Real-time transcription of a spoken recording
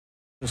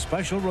A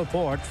special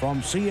report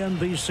from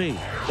CNBC,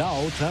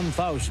 Dow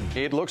 10,000.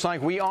 It looks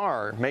like we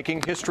are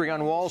making history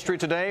on Wall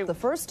Street today. The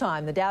first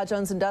time the Dow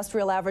Jones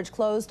Industrial Average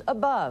closed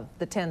above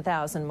the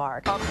 10,000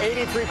 mark. Up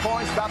 83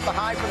 points, about the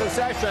high for the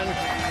session.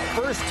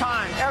 First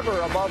time ever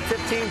above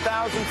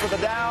 15,000 for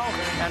the Dow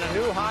and a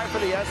new high for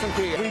the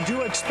S&P. We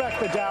do expect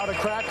the Dow to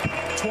crack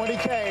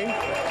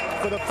 20K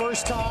for the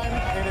first time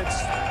in its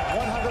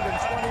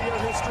 120-year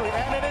history,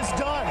 and it is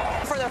done.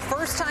 For the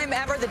first time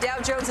ever, the Dow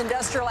Jones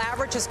Industrial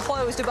Average has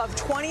closed above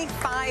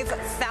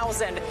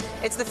 25,000.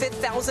 It's the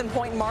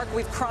 5,000-point mark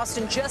we've crossed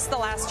in just the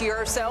last year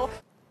or so.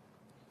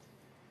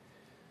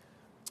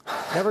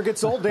 Never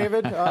gets old,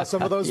 David.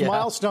 Some of those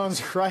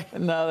milestones, right?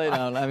 No, they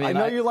don't. I mean, I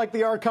know you like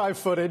the archive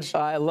footage.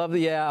 I love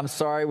I'm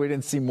sorry we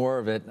didn't see more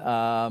of it.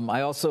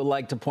 I also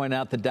like to point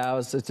out the Dow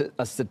is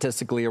a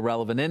statistically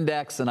irrelevant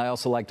index. And I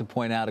also like to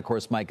point out, of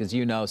course, Mike, as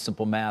you know,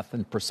 simple math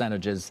and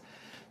percentages.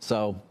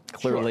 So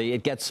clearly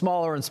it gets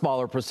smaller and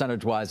smaller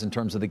percentage-wise in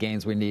terms of the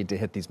gains we need to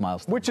hit these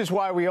milestones. Which is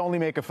why we only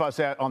make a fuss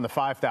on the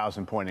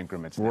 5,000-point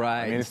increments now.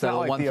 Right. I mean, it's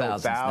not like the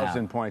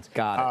 1,000 points.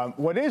 Got it.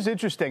 What is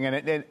interesting, and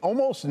it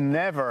almost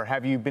never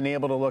have you been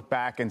able to look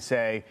back and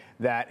say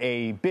that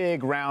a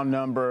big round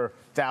number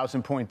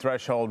 1,000-point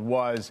threshold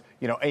was,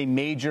 a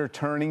major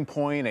turning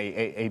point,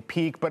 a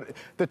peak. But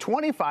the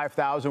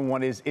 25,000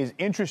 one is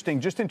interesting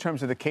just in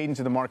terms of the cadence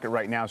of the market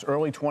right now. It's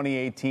early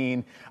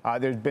 2018.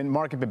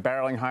 Market been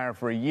barreling higher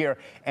for a year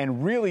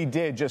and really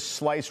did just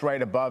slice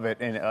right above it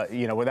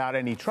and, without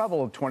any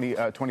trouble of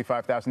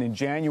 25,000 in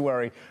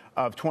January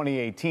of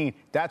 2018.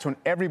 That's when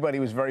everybody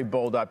was very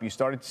bulled up. You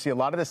started to see a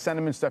lot of the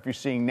sentiment stuff you're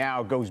seeing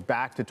now goes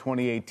back to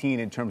 2018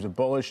 in terms of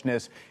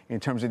bullishness, in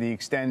terms of the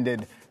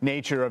extended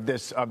nature of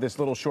this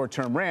little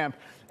short-term ramp.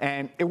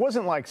 And it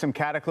wasn't like some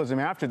cataclysm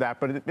after that,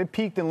 but it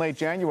peaked in late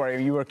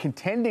January. You were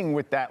contending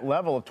with that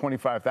level of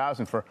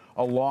 25,000 for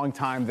a long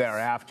time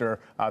thereafter,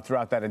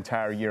 throughout that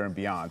entire year and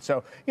beyond.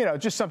 So,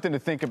 just something to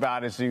think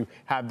about as you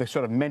have the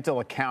sort of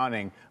mental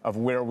accounting of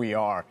where we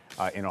are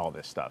in all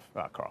this stuff,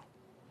 Carl.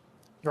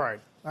 Right.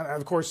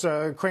 Of course,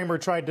 Cramer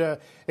tried to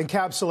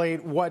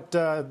encapsulate what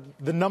the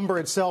number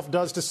itself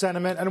does to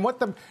sentiment and what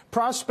the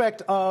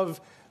prospect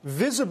of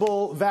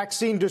visible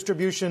vaccine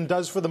distribution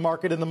does for the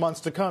market in the months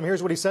to come.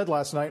 Here's what he said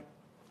last night.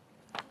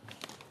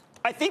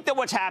 I think that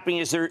what's happening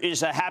is there is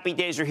happy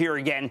days are here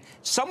again,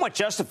 somewhat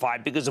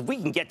justified, because if we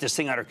can get this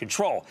thing under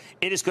control,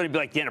 it is going to be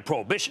like the end of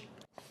Prohibition.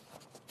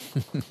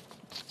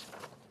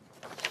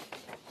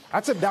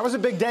 That was a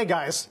big day,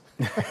 guys.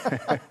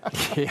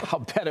 Yeah, I'll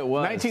bet it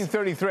was.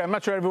 1933. I'm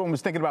not sure everyone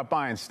was thinking about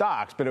buying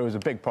stocks, but it was a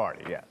big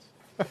party, yes.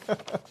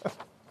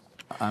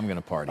 I'm going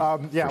to party.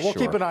 We'll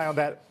keep an eye on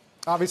that.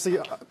 Obviously,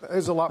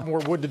 there's a lot more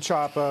wood to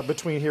chop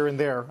between here and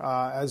there,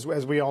 as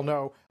we all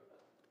know.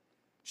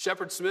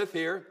 Shepard Smith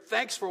here.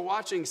 Thanks for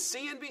watching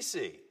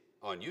CNBC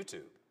on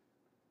YouTube.